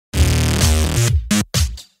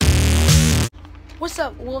What's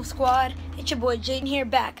up, Wolf Squad? It's your boy Jaden here,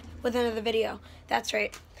 back with another video. That's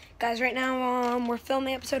right, guys. Right now, we're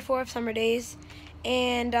filming episode 4 of Summer Days,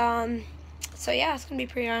 and so yeah, it's gonna be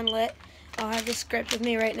pretty darn lit. I have the script with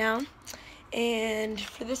me right now, and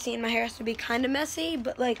for this scene, my hair has to be kind of messy,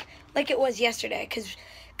 but like it was yesterday,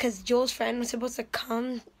 cause Joel's friend was supposed to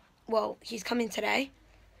come. Well, he's coming today.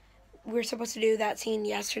 We were supposed to do that scene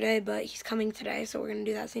yesterday, but he's coming today, so we're going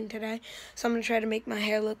to do that scene today. So I'm going to try to make my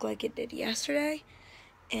hair look like it did yesterday,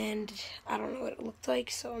 and I don't know what it looked like,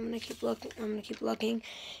 so I'm going to keep looking.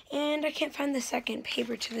 And I can't find the second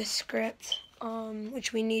paper to the script,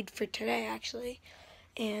 which we need for today, actually,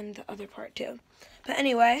 and the other part, too. But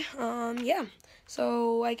anyway, yeah.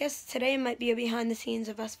 So I guess today might be a behind the scenes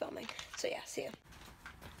of us filming. So yeah, see ya.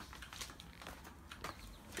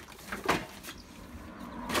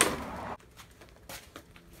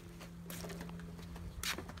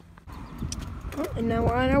 And now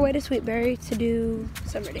we're on our way to Sweetberry to do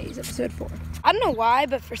Summer Days, episode 4. I don't know why,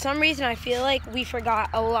 but for some reason I feel like we forgot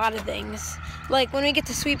a lot of things. Like when we get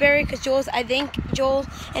to Sweetberry, because I think Joel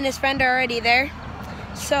and his friend are already there.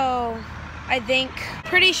 So I think,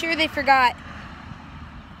 pretty sure they forgot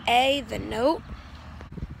A, the note,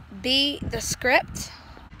 B, the script,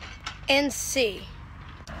 and C,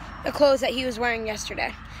 the clothes that he was wearing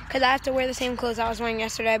yesterday. Because I have to wear the same clothes I was wearing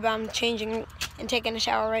yesterday, but I'm changing and taking a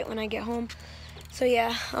shower right when I get home. So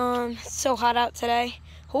yeah, it's so hot out today.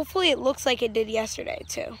 Hopefully it looks like it did yesterday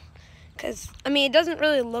too. Because, I mean, it doesn't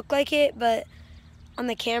really look like it, but on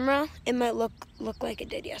the camera, it might look like it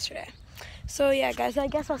did yesterday. So yeah, guys, I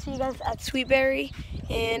guess I'll see you guys at Sweetberry,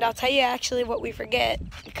 and I'll tell you actually what we forget,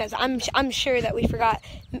 because I'm sure that we forgot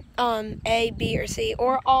A, B, or C,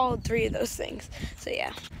 or all 3 of those things. So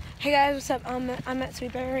yeah. Hey guys, what's up? I'm at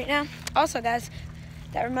Sweetberry right now. Also, guys,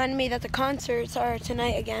 that reminded me that the concerts are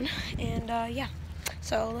tonight again, and yeah.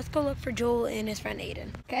 So let's go look for Joel and his friend Aiden.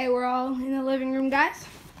 Okay, we're all in the living room, guys.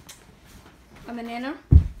 I'm Anna,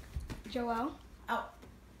 Joel,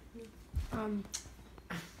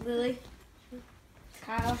 Lily,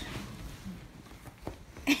 Kyle,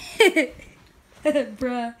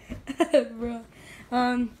 bruh,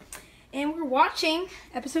 and we're watching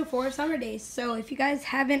episode 4 of Summer Days. So if you guys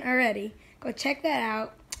haven't already, go check that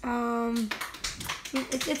out.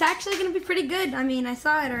 It's actually gonna be pretty good. I mean, I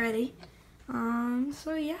saw it already.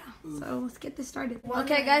 So yeah. So let's get this started.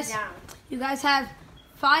 Okay, guys. You guys have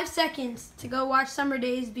 5 seconds to go watch Summer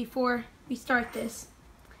Days before we start this.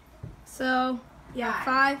 So yeah,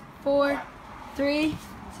 5, 4, 3,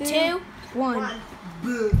 2, 1.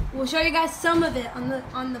 We'll show you guys some of it on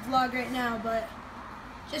the vlog right now, but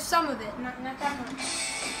just some of it, not that much.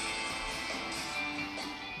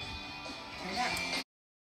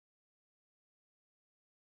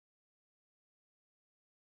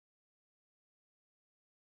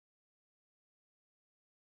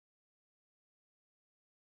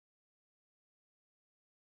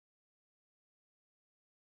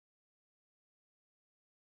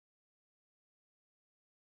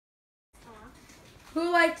 Who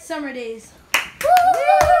liked Summer Days?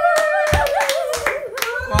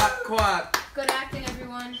 Quack. Good acting,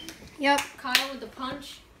 everyone. Yep. Kyle with the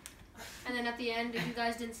punch. And then at the end, if you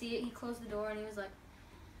guys didn't see it, he closed the door and he was like,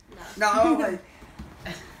 no. No, like.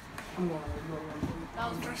 That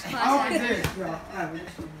was first class acting.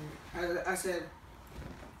 I said.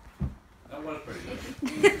 That was pretty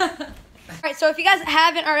good. Alright, so if you guys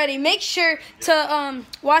haven't already, make sure to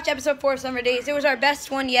watch episode 4 of Summer Days. It was our best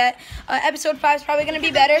one yet. Episode 5 is probably going to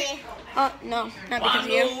be better. No, not because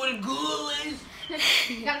of you.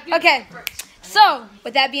 Okay, so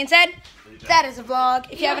with that being said, that is a vlog.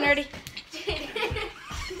 If you haven't already.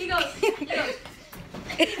 He goes.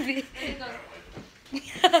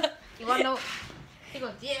 You want to know? He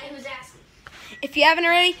goes, yeah, he was asking. If you haven't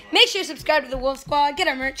already, make sure to subscribe to the Wolf Squad. Get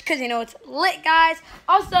our merch, because you know it's lit, guys.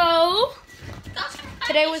 Also,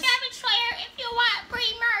 today was... If you want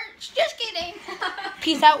free merch. Just kidding.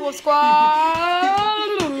 Peace out, Wolf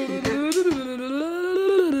Squad.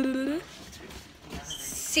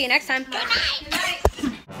 See you next time. Good night.